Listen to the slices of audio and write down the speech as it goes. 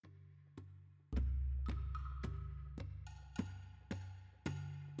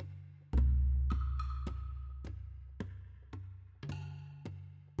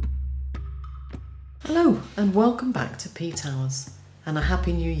Hello and welcome back to Pete Hours and a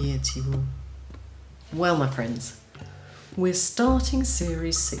happy new year to you all. Well, my friends, we're starting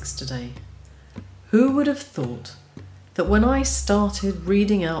series 6 today. Who would have thought that when I started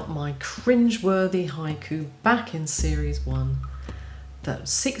reading out my cringe-worthy haiku back in series 1, that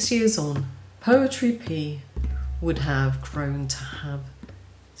 6 years on, Poetry P would have grown to have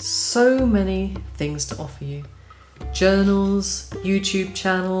so many things to offer you. Journals, YouTube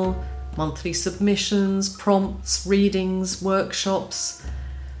channel, monthly submissions, prompts, readings, workshops,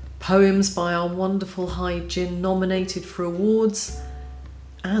 poems by our wonderful Hai Jin nominated for awards,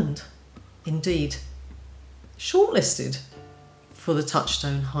 and, indeed, shortlisted for the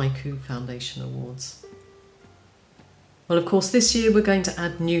Touchstone Haiku Foundation Awards. Well, of course, this year we're going to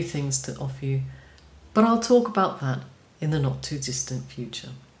add new things to offer you, but I'll talk about that in the not too distant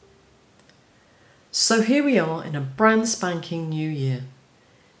future. So here we are in a brand spanking new year.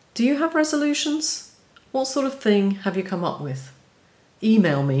 Do you have resolutions? What sort of thing have you come up with?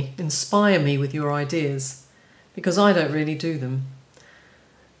 Email me, inspire me with your ideas, because I don't really do them.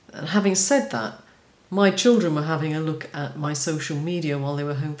 And having said that, my children were having a look at my social media while they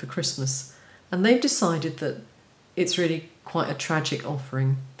were home for Christmas, and they've decided that it's really quite a tragic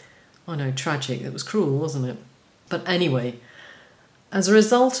offering. I know, tragic, it was cruel, wasn't it? But anyway, as a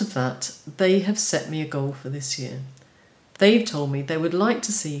result of that, they have set me a goal for this year. They've told me they would like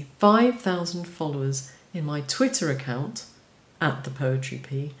to see 5,000 followers in my Twitter account,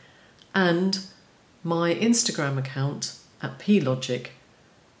 @thepoetryp, and my Instagram account, @plogic,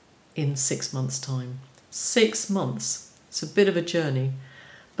 in 6 months' time. 6 months. It's a bit of a journey,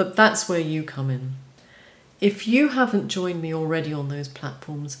 but that's where you come in. If you haven't joined me already on those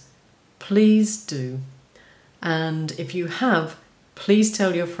platforms, please do. And if you have, please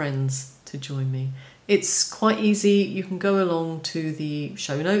tell your friends to join me. It's quite easy. You can go along to the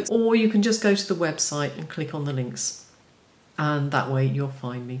show notes, or you can just go to the website and click on the links. And that way you'll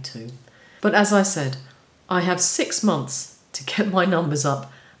find me too. But as I said, I have 6 months to get my numbers up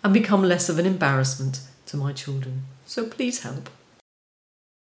and become less of an embarrassment to my children. So please help.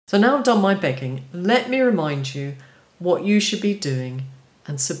 So now I've done my begging, let me remind you what you should be doing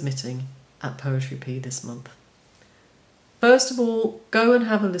and submitting at Poetry P this month. First of all, go and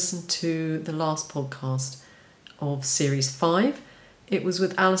have a listen to the last podcast of Series 5. It was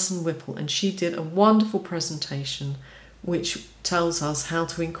with Alison Whipple, and she did a wonderful presentation which tells us how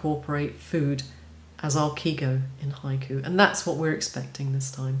to incorporate food as our kigo in haiku. And that's what we're expecting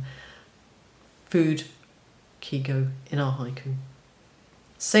this time. Food kigo in our haiku.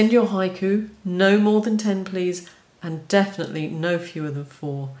 Send your haiku, no more than 10 please, and definitely no fewer than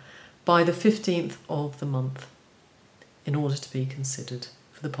 4, by the 15th of the month, in order to be considered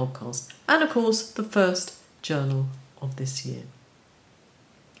for the podcast. And of course, the first journal of this year.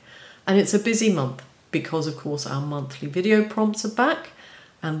 And it's a busy month because, of course, our monthly video prompts are back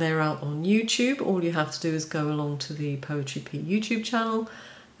and they're out on YouTube. All you have to do is go along to the Poetry P YouTube channel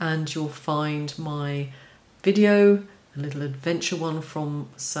and you'll find my video, a little adventure one from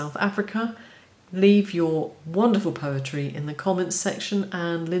South Africa. Leave your wonderful poetry in the comments section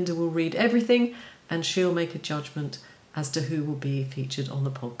and Linda will read everything and she'll make a judgment as to who will be featured on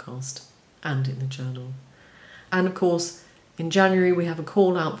the podcast and in the journal. And of course, in January we have a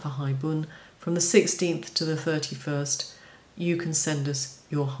call out for Haibun. From the 16th to the 31st, you can send us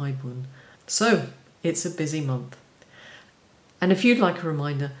your Haibun. So, it's a busy month. And if you'd like a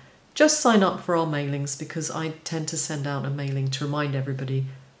reminder, just sign up for our mailings because I tend to send out a mailing to remind everybody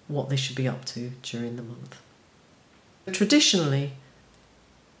what they should be up to during the month. Traditionally,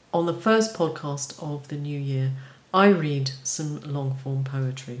 on the first podcast of the new year, I read some long-form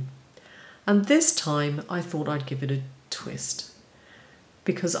poetry. And this time I thought I'd give it a twist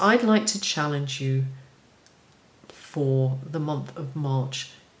because I'd like to challenge you for the month of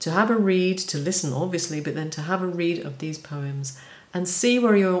March to have a read, to listen obviously, but then to have a read of these poems and see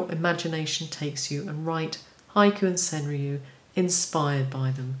where your imagination takes you and write haiku and senryu inspired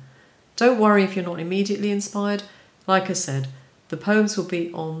by them. Don't worry if you're not immediately inspired. Like I said, the poems will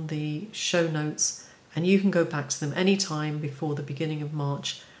be on the show notes and you can go back to them any time before the beginning of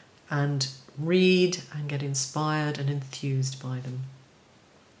March and read and get inspired and enthused by them.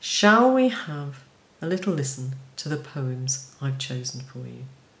 Shall we have a little listen to the poems I've chosen for you?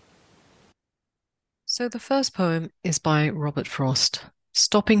 So the first poem is by Robert Frost,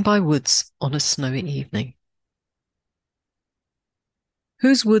 Stopping by Woods on a Snowy Evening.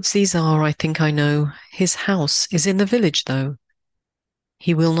 Whose woods these are, I think I know. His house is in the village, though.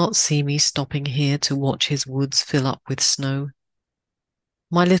 He will not see me stopping here to watch his woods fill up with snow.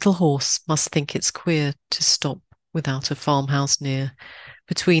 My little horse must think it's queer to stop without a farmhouse near,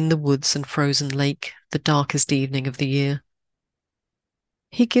 between the woods and frozen lake, the darkest evening of the year.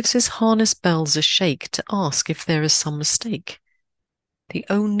 He gives his harness bells a shake to ask if there is some mistake. The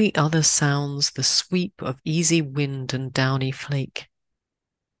only other sounds the sweep of easy wind and downy flake.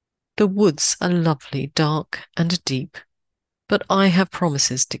 The woods are lovely, dark and deep, but I have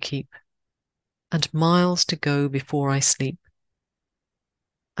promises to keep, and miles to go before I sleep,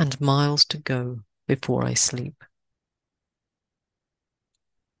 and miles to go before I sleep.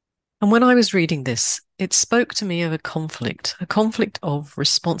 And when I was reading this, it spoke to me of a conflict of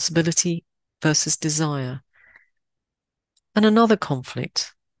responsibility versus desire, and another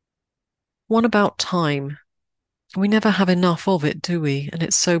conflict, one about time. We never have enough of it, do we? And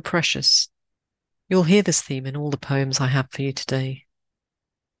it's so precious. You'll hear this theme in all the poems I have for you today.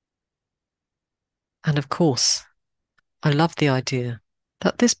 And of course, I love the idea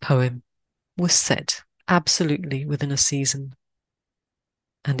that this poem was set absolutely within a season,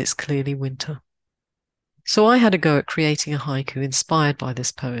 and it's clearly winter. So I had a go at creating a haiku inspired by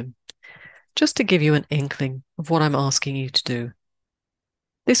this poem, just to give you an inkling of what I'm asking you to do.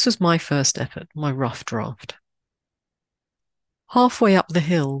 This was my first effort, my rough draft. Halfway up the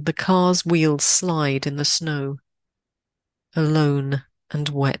hill, the car's wheels slide in the snow, alone and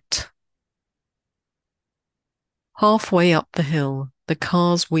wet. Halfway up the hill, the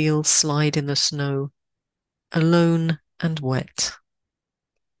car's wheels slide in the snow, alone and wet.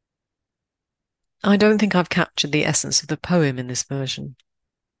 I don't think I've captured the essence of the poem in this version.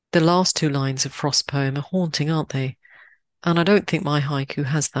 The last two lines of Frost's poem are haunting, aren't they? And I don't think my haiku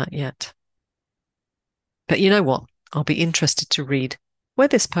has that yet. But you know what? I'll be interested to read where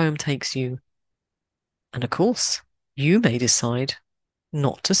this poem takes you. And of course, you may decide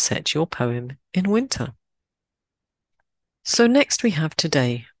not to set your poem in winter. So next we have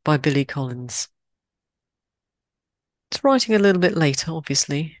Today by Billy Collins. It's writing a little bit later,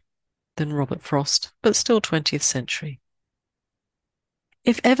 obviously, than Robert Frost, but still 20th century.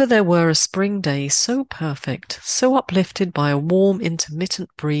 If ever there were a spring day so perfect, so uplifted by a warm, intermittent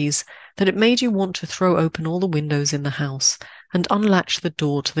breeze that it made you want to throw open all the windows in the house and unlatch the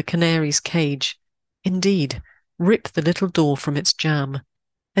door to the canary's cage, indeed, rip the little door from its jamb,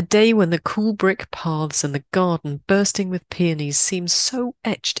 a day when the cool brick paths and the garden bursting with peonies seemed so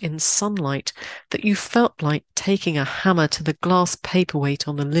etched in sunlight that you felt like taking a hammer to the glass paperweight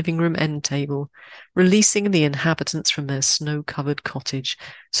on the living room end table, releasing the inhabitants from their snow-covered cottage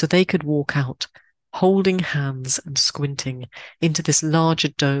so they could walk out, holding hands and squinting into this larger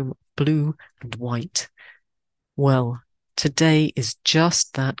dome of blue and white. Well, today is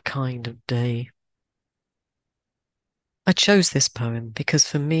just that kind of day. I chose this poem because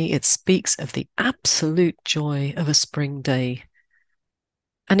for me it speaks of the absolute joy of a spring day.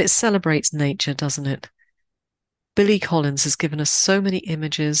 And it celebrates nature, doesn't it? Billy Collins has given us so many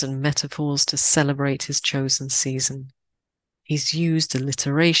images and metaphors to celebrate his chosen season. He's used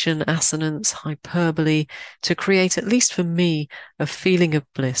alliteration, assonance, hyperbole to create, at least for me, a feeling of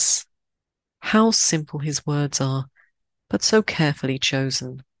bliss. How simple his words are, but so carefully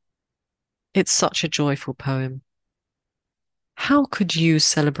chosen. It's such a joyful poem. How could you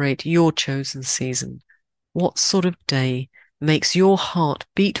celebrate your chosen season? What sort of day makes your heart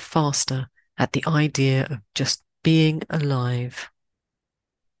beat faster at the idea of just being alive?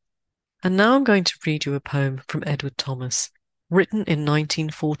 And now I'm going to read you a poem from Edward Thomas, written in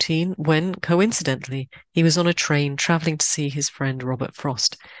 1914 when, coincidentally, he was on a train travelling to see his friend Robert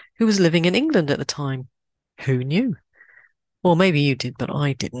Frost, who was living in England at the time. Who knew? Well, maybe you did, but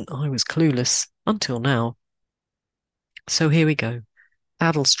I didn't. I was clueless until now. So here we go.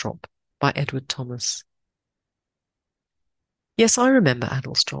 Adlestrop by Edward Thomas. Yes, I remember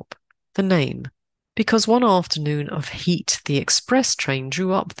Adlestrop, the name, because one afternoon of heat the express train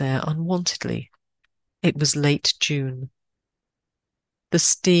drew up there unwontedly. It was late June. The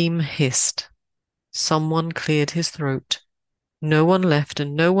steam hissed. Someone cleared his throat. No one left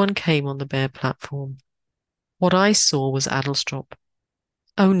and no one came on the bare platform. What I saw was Adlestrop,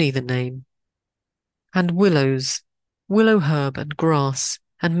 only the name. And willows, willow herb and grass,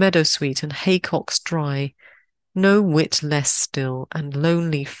 and meadowsweet and haycocks dry, no whit less still and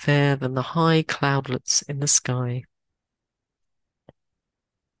lonely fair than the high cloudlets in the sky.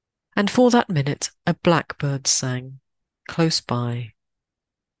 And for that minute a blackbird sang, close by,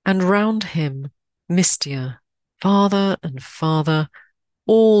 and round him, mistier, farther and farther,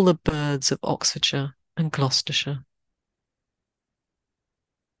 all the birds of Oxfordshire and Gloucestershire.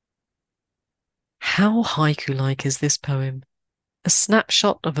 How haiku-like is this poem? A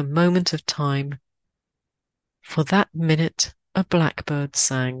snapshot of a moment of time. For that minute a blackbird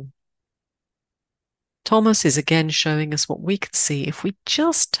sang. Thomas is again showing us what we can see if we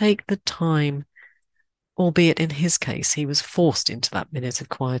just take the time, albeit in his case, he was forced into that minute of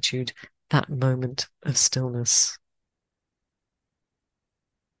quietude, that moment of stillness.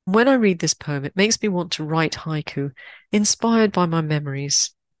 When I read this poem, it makes me want to write haiku, inspired by my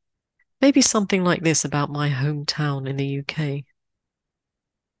memories. Maybe something like this about my hometown in the UK.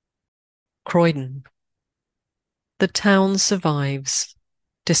 Croydon. The town survives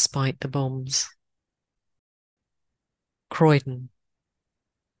despite the bombs. Croydon.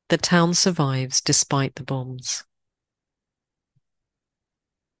 The town survives despite the bombs.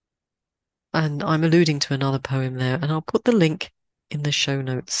 And I'm alluding to another poem there, and I'll put the link in the show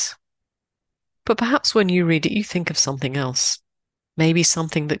notes. But perhaps when you read it, you think of something else. Maybe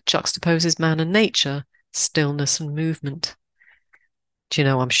something that juxtaposes man and nature, stillness and movement. Do you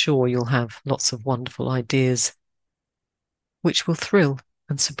know, I'm sure you'll have lots of wonderful ideas, which will thrill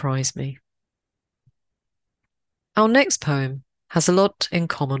and surprise me. Our next poem has a lot in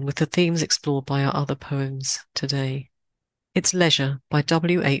common with the themes explored by our other poems today. It's Leisure by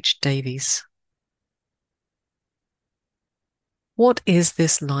W.H. Davies. What is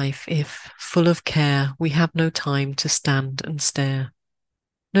this life if, full of care, we have no time to stand and stare?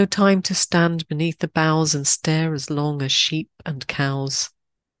 No time to stand beneath the boughs and stare as long as sheep and cows.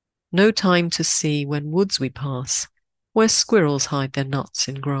 No time to see when woods we pass, where squirrels hide their nuts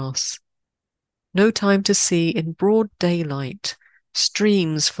in grass. No time to see in broad daylight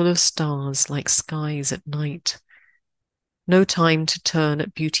streams full of stars like skies at night. No time to turn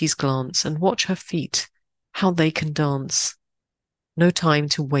at beauty's glance and watch her feet, how they can dance. No time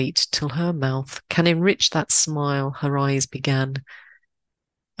to wait till her mouth can enrich that smile her eyes began.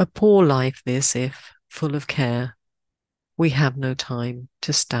 A poor life this if, full of care, we have no time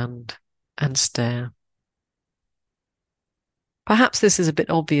to stand and stare. Perhaps this is a bit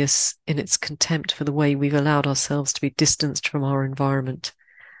obvious in its contempt for the way we've allowed ourselves to be distanced from our environment,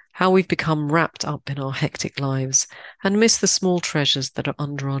 how we've become wrapped up in our hectic lives and miss the small treasures that are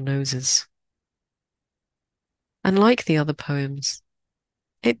under our noses. And like the other poems,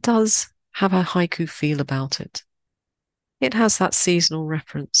 it does have a haiku feel about it. It has that seasonal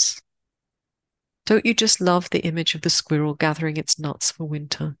reference. Don't you just love the image of the squirrel gathering its nuts for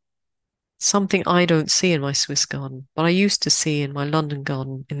winter? Something I don't see in my Swiss garden, but I used to see in my London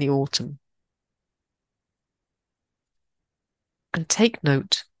garden in the autumn. And take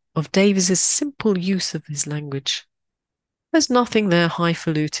note of Davies's simple use of his language. There's nothing there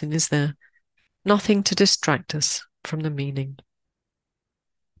highfalutin, is there? Nothing to distract us from the meaning.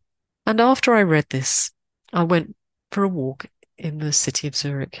 And after I read this, I went for a walk in the city of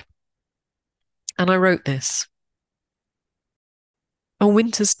Zurich. And I wrote this. A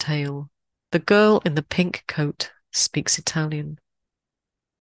Winter's Tale. The girl in the pink coat speaks Italian.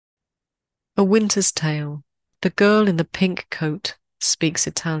 A Winter's Tale. The girl in the pink coat speaks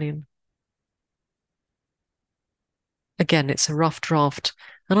Italian. Again, it's a rough draft,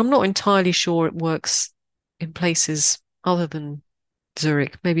 and I'm not entirely sure it works in places other than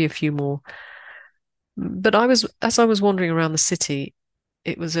Zurich, maybe a few more. But as I was wandering around the city,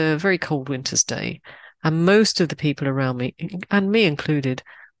 it was a very cold winter's day, and most of the people around me, and me included,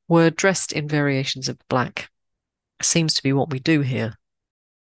 were dressed in variations of black. Seems to be what we do here.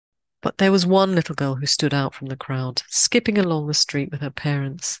 But there was one little girl who stood out from the crowd, skipping along the street with her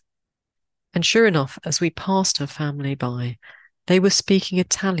parents. And sure enough, as we passed her family by, they were speaking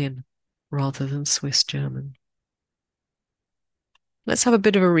Italian rather than Swiss German. Let's have a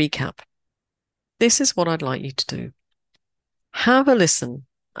bit of a recap. This is what I'd like you to do. Have a listen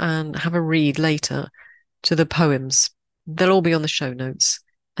and have a read later to the poems. They'll all be on the show notes,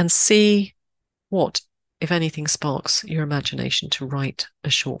 and see what, if anything, sparks your imagination to write a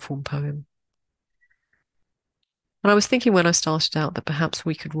short form poem. And I was thinking when I started out that perhaps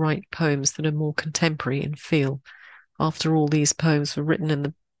we could write poems that are more contemporary in feel. After all, these poems were written in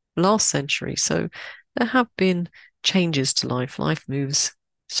the last century, so there have been changes to life. Life moves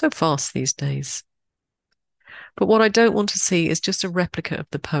so fast these days. But what I don't want to see is just a replica of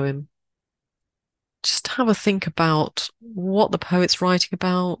the poem. Just have a think about what the poet's writing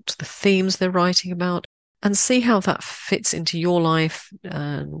about, the themes they're writing about, and see how that fits into your life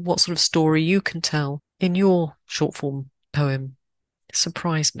and what sort of story you can tell in your short form poem.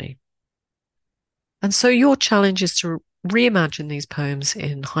 Surprise me. And so your challenge is to reimagine these poems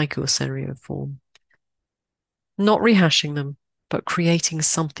in haiku or serio form. Not rehashing them, but creating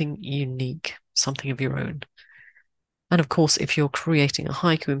something unique, something of your own. And of course, if you're creating a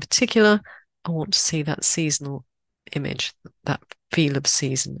haiku in particular, I want to see that seasonal image, that feel of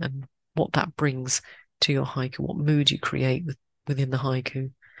season, and what that brings to your haiku, what mood you create within the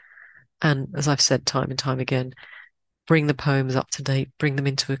haiku. And as I've said time and time again, bring the poems up to date, bring them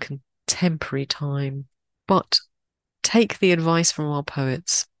into a contemporary time, but take the advice from our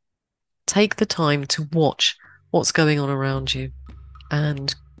poets. Take the time to watch what's going on around you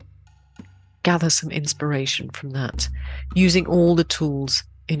and gather some inspiration from that, using all the tools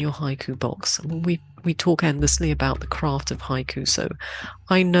in your haiku box. We talk endlessly about the craft of haiku, so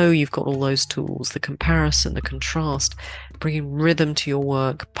I know you've got all those tools, the comparison, the contrast, bringing rhythm to your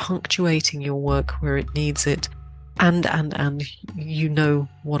work, punctuating your work where it needs it, and you know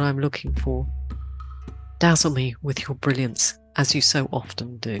what I'm looking for. Dazzle me with your brilliance, as you so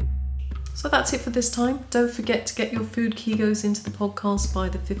often do. So that's it for this time. Don't forget to get your food kegos into the podcast by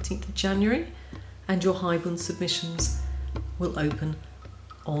the 15th of January, and your Haibun submissions will open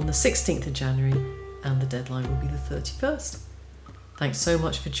on the 16th of January, and the deadline will be the 31st. Thanks so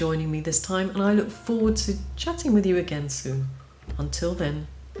much for joining me this time, and I look forward to chatting with you again soon. Until then,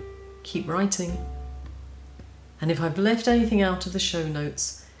 keep writing. And if I've left anything out of the show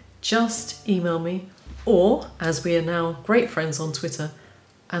notes, just email me, or, as we are now great friends on Twitter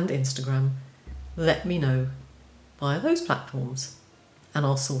and Instagram, let me know via those platforms, and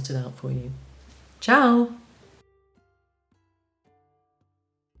I'll sort it out for you. Ciao!